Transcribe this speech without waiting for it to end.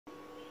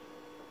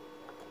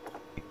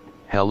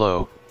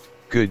Hello,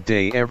 good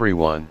day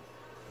everyone.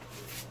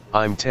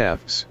 I'm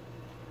Tefs.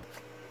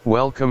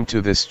 Welcome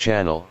to this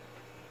channel.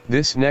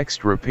 This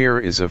next repair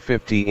is a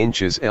 50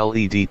 inches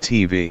LED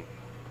TV.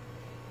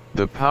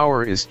 The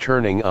power is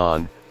turning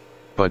on,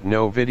 but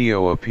no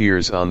video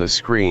appears on the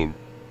screen.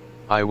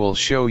 I will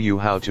show you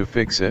how to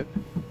fix it.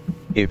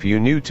 If you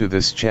new to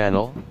this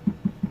channel,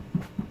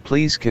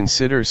 please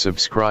consider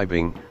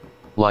subscribing,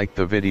 like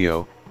the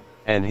video,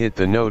 and hit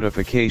the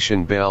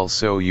notification bell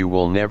so you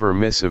will never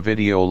miss a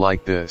video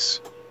like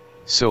this.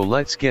 So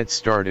let's get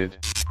started.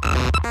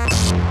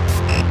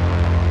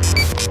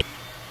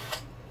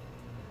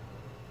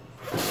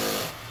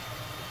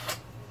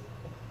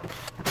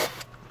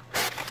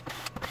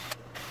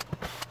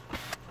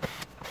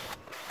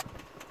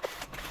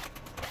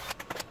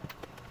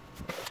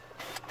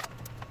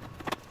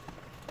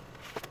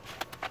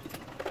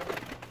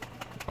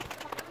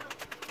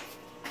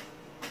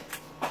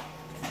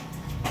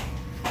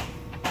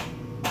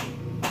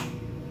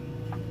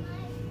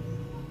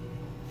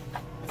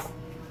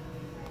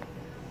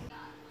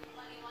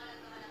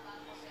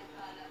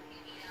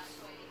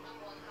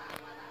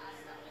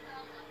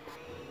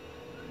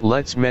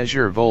 Let's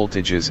measure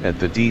voltages at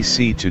the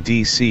DC to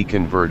DC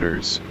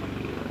converters.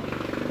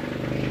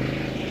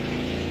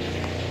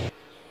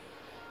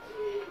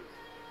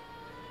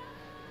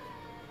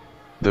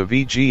 The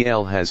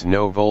VGL has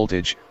no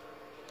voltage.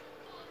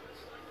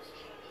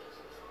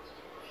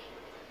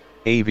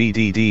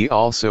 AVDD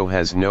also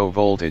has no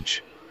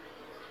voltage.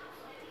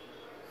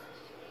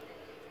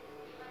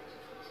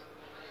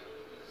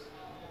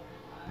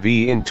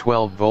 V in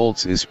 12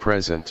 volts is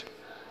present.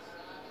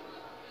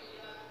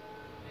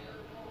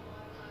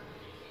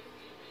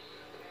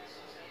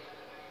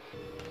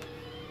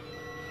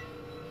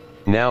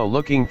 Now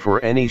looking for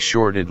any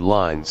shorted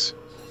lines.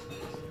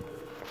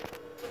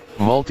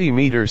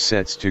 Multimeter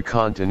sets to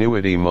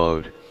continuity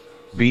mode.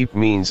 Beep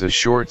means a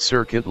short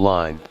circuit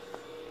line.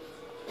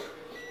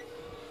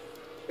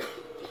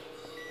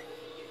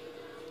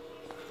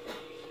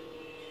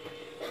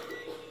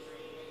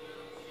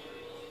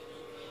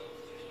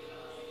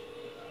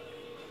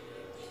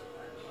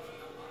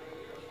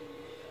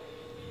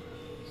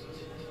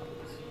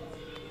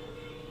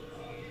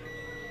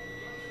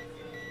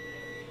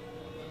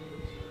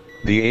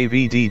 The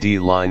AVDD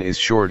line is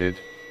shorted.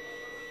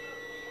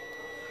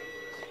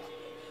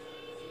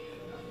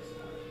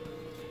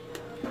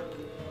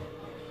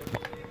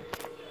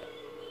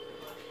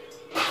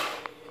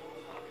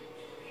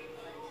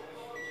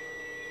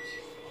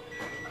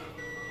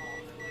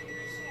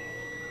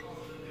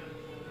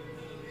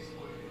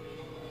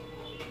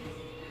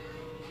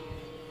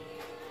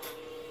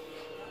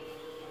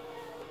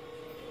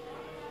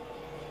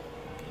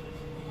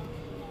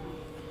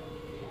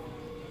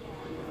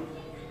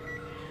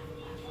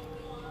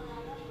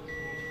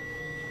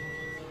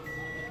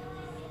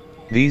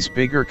 These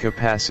bigger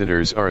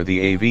capacitors are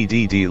the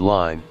AVDD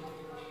line.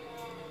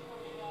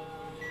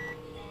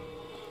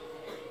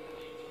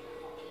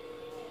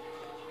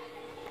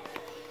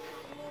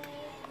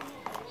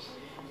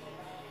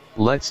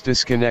 Let's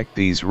disconnect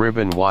these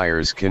ribbon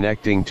wires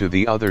connecting to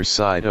the other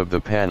side of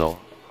the panel,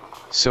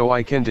 so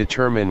I can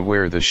determine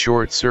where the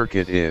short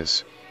circuit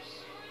is.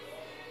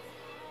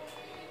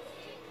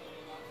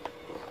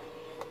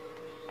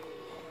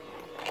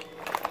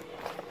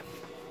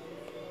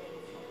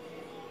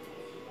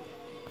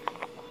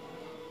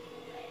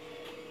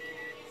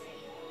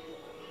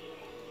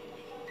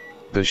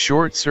 The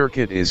short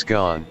circuit is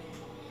gone.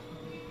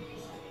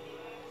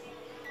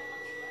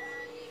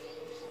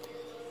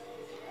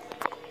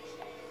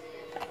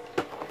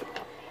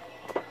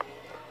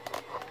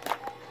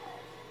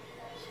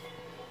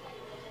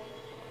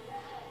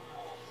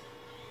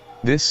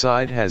 This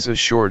side has a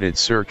shorted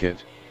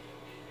circuit.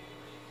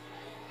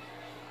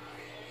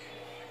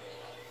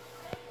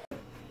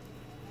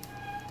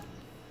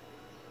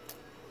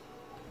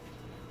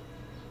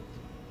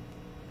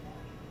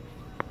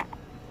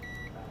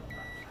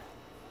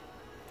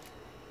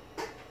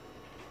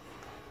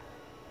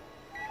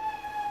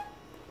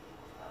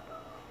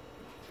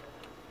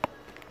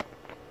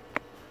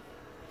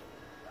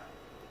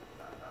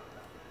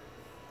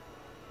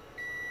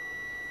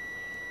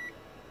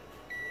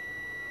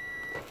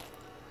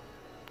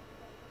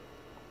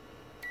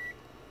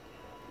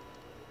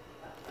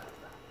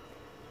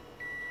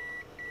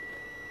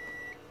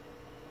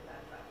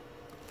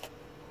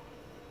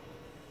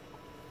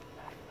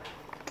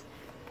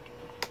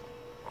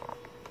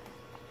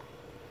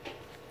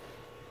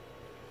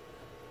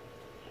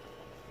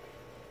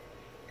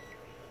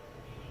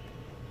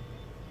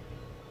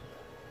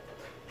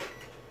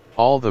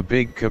 All the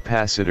big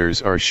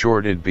capacitors are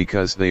shorted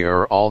because they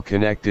are all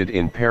connected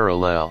in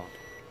parallel.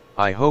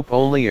 I hope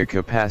only a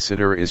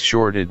capacitor is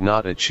shorted,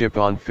 not a chip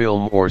on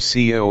film or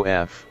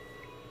COF.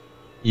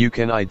 You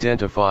can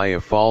identify a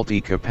faulty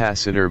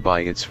capacitor by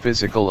its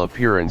physical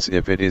appearance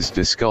if it is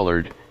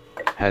discolored,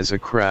 has a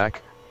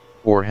crack,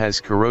 or has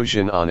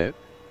corrosion on it.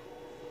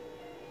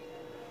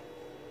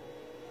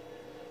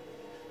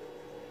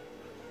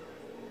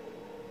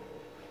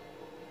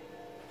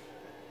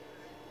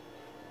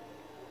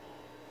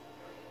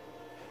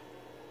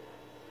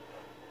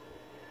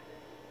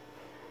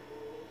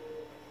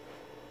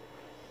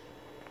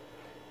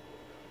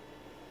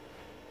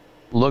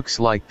 Looks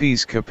like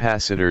these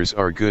capacitors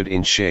are good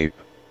in shape.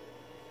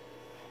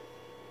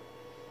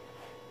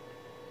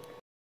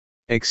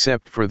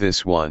 Except for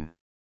this one.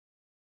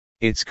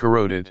 It's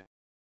corroded,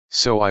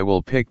 so I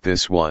will pick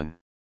this one.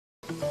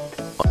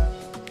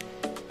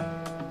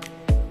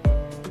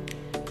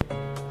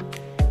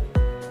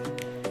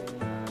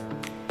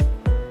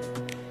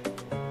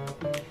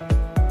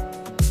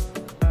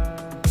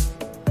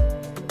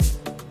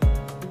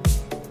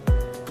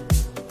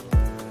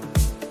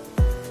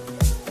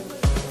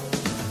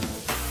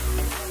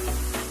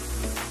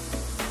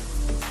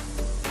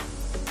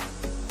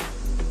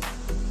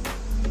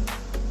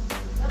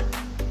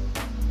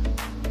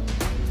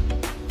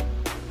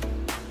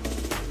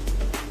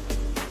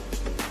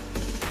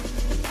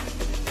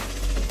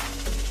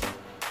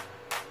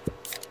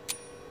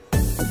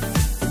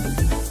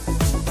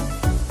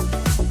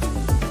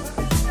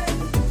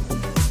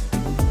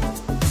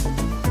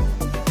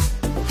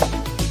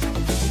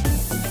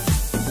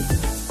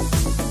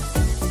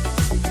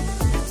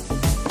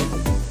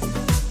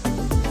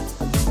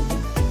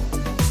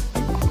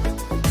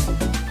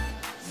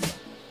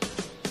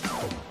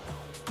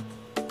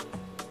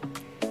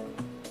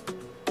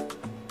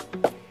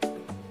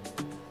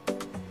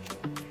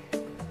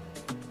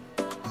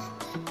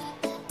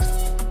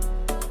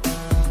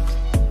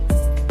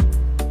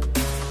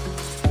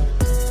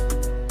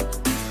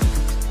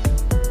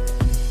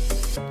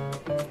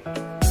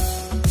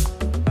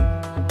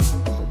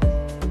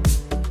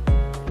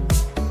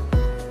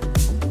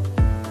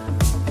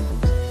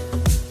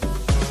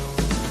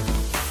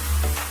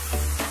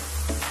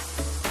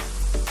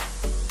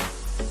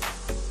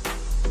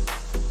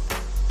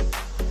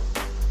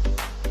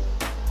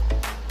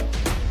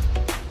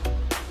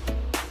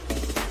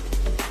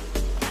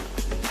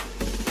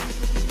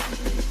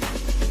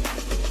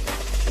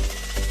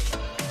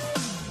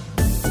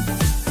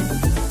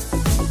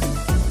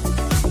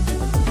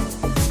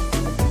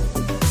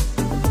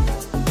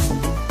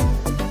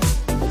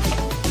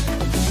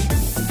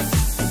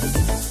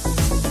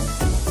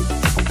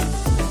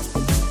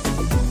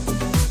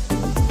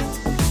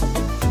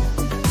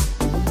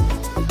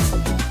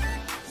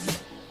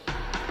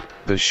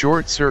 The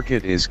short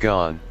circuit is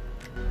gone.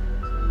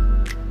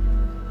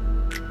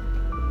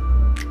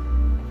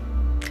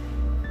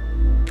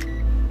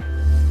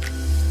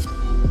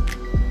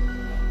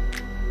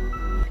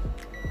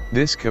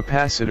 This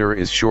capacitor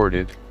is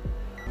shorted.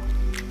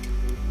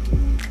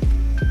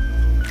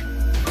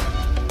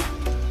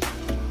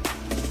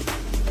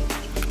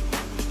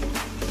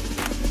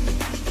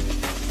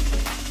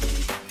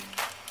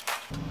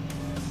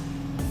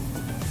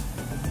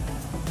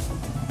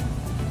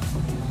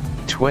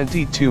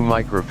 (22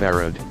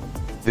 microfarad).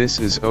 This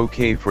is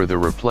okay for the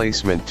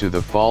replacement to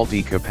the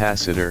faulty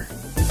capacitor.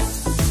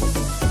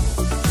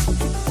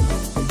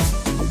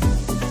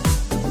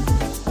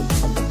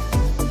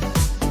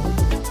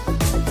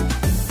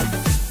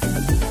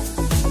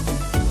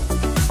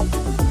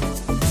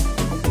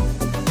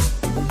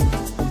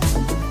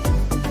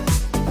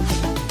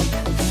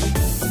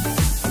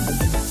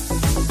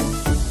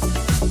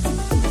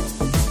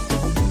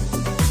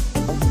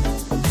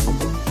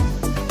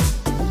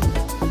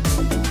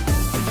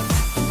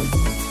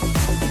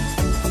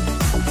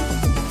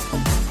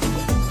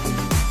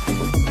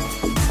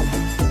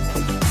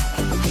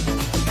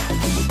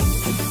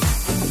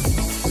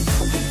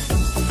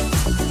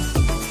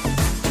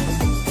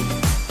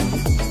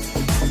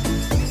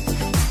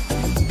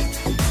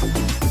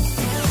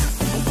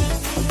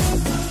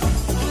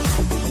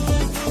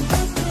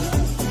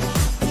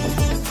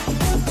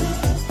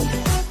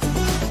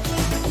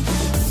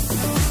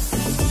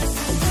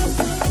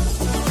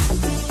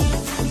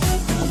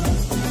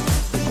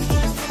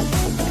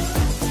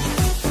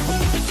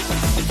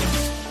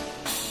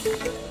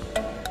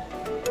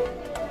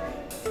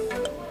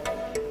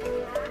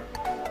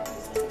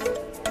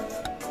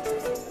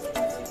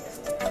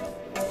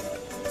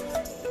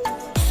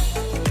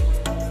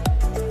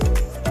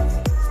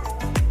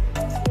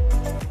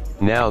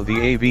 Now the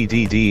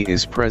AVDD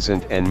is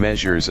present and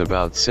measures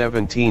about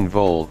 17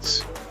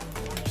 volts.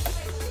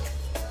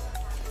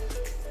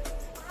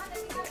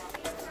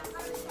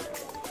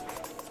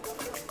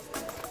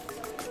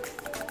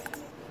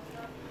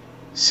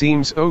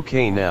 Seems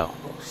okay now.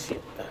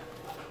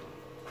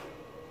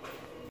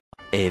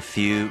 A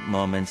few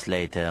moments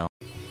later.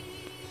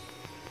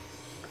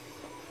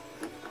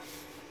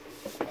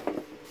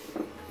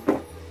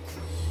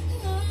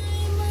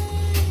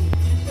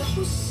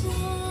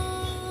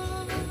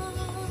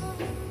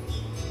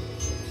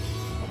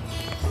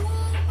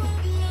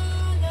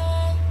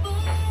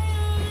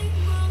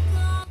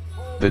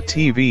 The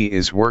TV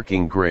is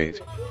working great.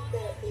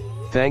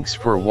 Thanks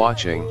for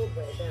watching.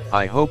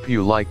 I hope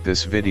you like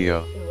this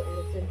video.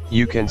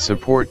 You can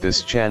support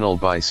this channel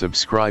by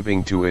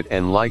subscribing to it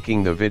and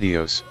liking the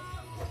videos.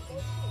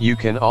 You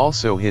can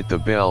also hit the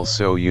bell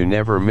so you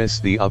never miss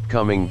the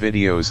upcoming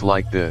videos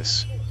like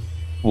this.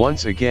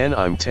 Once again,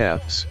 I'm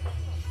Tefs.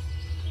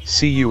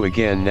 See you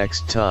again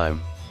next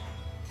time.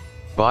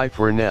 Bye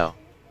for now.